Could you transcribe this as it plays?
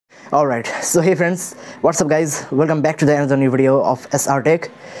Alright, so hey friends, what's up guys, welcome back to the another new video of SR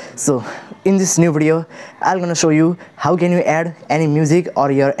Tech. So in this new video I'm gonna show you how can you add any music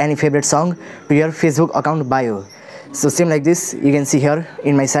or your any favorite song to your Facebook account bio. So same like this, you can see here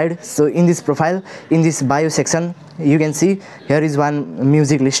in my side. So in this profile, in this bio section, you can see here is one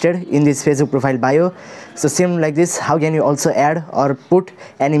music listed in this Facebook profile bio. So same like this, how can you also add or put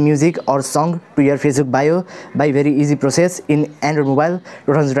any music or song to your Facebook bio by very easy process in Android mobile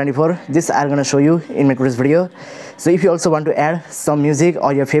 2024. This I'm gonna show you in my today's video. So if you also want to add some music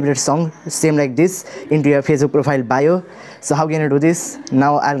or your favorite song same like this into your Facebook profile bio, so how can you do this?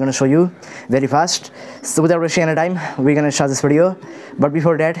 Now I'm gonna show you very fast. So without wasting any time, we're gonna start this video. But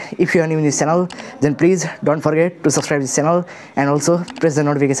before that, if you are new in this channel, then please don't forget to subscribe this channel and also press the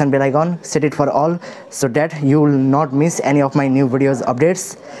notification bell icon, set it for all, so that you will not miss any of my new videos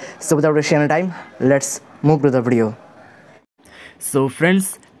updates. So without wasting any time, let's move to the video. So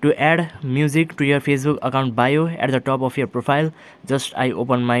friends, to add music to your Facebook account bio at the top of your profile, just I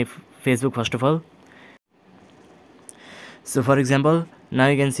open my Facebook first of all. So for example, now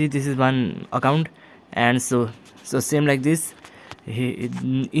you can see this is one account, and so same like this,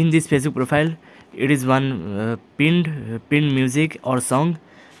 in this Facebook profile it is one pinned music or song.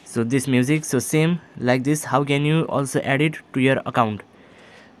 So this music, so same like this, how can you also add it to your account?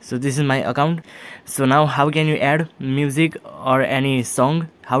 So this is my account. So now how can you add music or any song,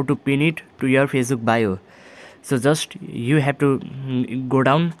 how to pin it to your Facebook bio? So just you have to go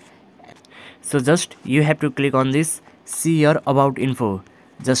down. So just you have to click on this see your about info.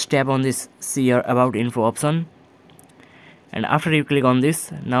 Just tap on this see your about info option, and after you click on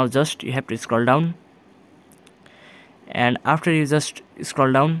this, now just you have to scroll down, and after you just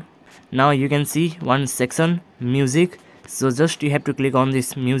scroll down, now you can see one section music. So just you have to click on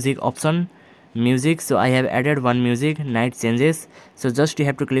this music option, music. So I have added one music, night changes. So just you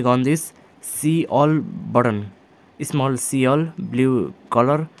have to click on this see all button, small see all blue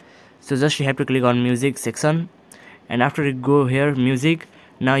color. So just you have to click on music section, and after you go here music,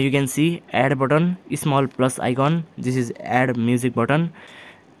 now you can see add button, small plus icon, this is add music button.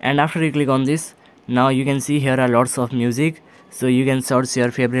 And after you click on this, now you can see here are lots of music. So you can search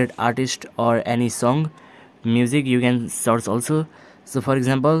your favorite artist or any song music, you can search also. So for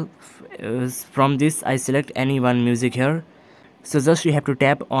example, from this I select any one music here. So just you have to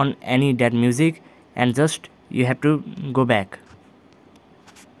tap on any that music, and just you have to go back.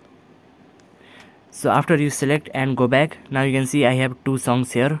 So after you select and go back, now you can see I have two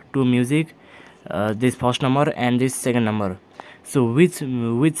songs here, two music, this first number and this second number. So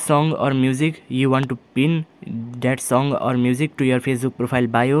which song or music you want to pin that song or music to your Facebook profile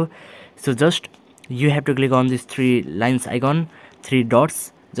bio? So just you have to click on this three lines icon, three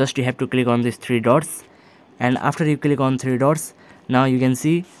dots. Just you have to click on these three dots, and after you click on three dots, now you can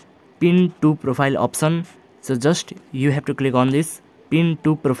see pin to profile option. So just you have to click on this pin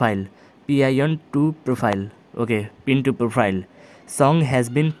to profile, pin to profile. Okay, pin to profile, song has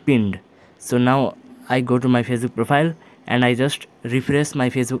been pinned. So now I go to my Facebook profile and I just refresh my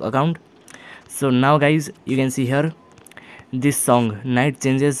Facebook account. So now guys, you can see here this song night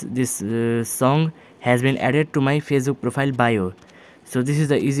changes, this song has been added to my Facebook profile bio. So this is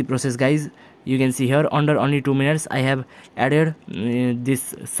the easy process guys. You can see here under only 2 minutes I have added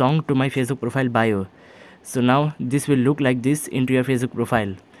this song to my Facebook profile bio. So now this will look like this into your Facebook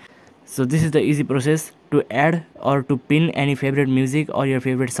profile. So this is the easy process to add or to pin any favorite music or your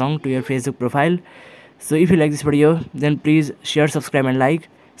favorite song to your Facebook profile. So if you like this video, then please share, subscribe and like.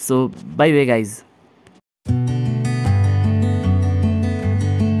 So bye bye guys.